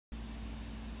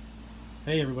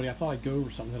Hey everybody, I thought I'd go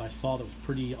over something that I saw that was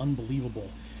pretty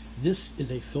unbelievable. This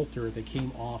is a filter that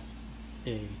came off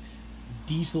a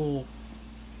diesel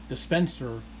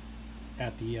dispenser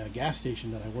at the gas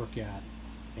station that I work at,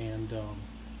 and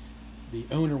the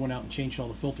owner went out and changed all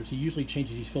the filters. He usually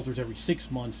changes these filters every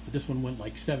 6 months, but this one went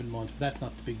like 7 months, but that's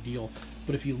not the big deal.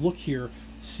 But if you look here,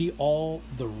 see all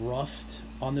the rust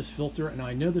on this filter, and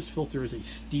I know this filter is a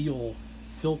steel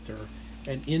filter,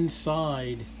 and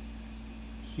inside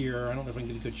here, I don't know if I can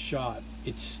get a good shot,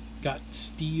 it's got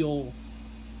steel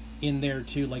in there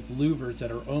too, like louvers that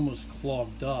are almost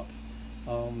clogged up.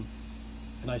 And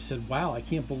I said, wow, I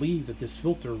can't believe that this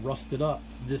filter rusted up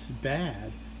this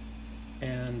bad.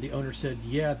 And the owner said,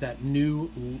 yeah, that new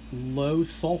low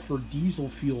sulfur diesel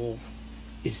fuel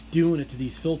is doing it to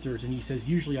these filters. And he says,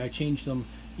 usually I change them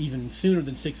even sooner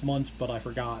than 6 months, but I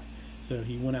forgot. So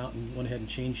he went out and went ahead and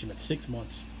changed them at 6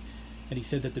 months. And he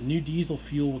said that the new diesel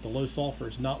fuel with the low sulfur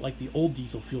is not like the old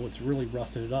diesel fuel. It's really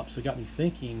rusted it up. So it got me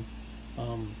thinking,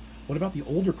 what about the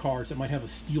older cars that might have a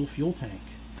steel fuel tank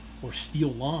or steel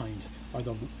lines?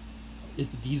 Is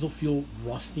the diesel fuel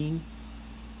rusting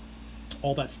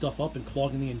all that stuff up and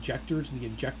clogging the injectors and the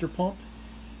injector pump?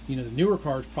 You know, the newer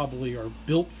cars probably are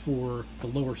built for the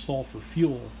lower sulfur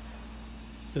fuel,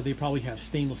 so they probably have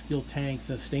stainless steel tanks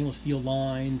and stainless steel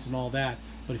lines and all that.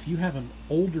 But if you have an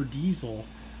older diesel,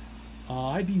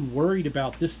 I'd be worried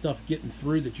about this stuff getting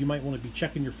through, that you might want to be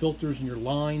checking your filters and your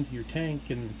lines and your tank,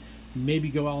 and maybe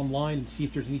go online and see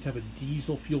if there's any type of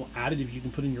diesel fuel additive you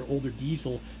can put in your older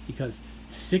diesel, because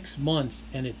 6 months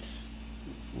and it's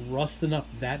rusting up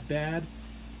that bad,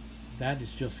 that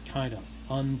is just kind of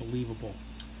unbelievable.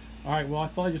 All right, well, I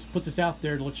thought I'd just put this out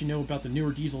there to let you know about the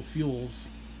newer diesel fuels.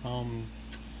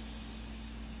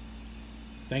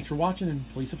 Thanks for watching, and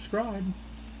please subscribe.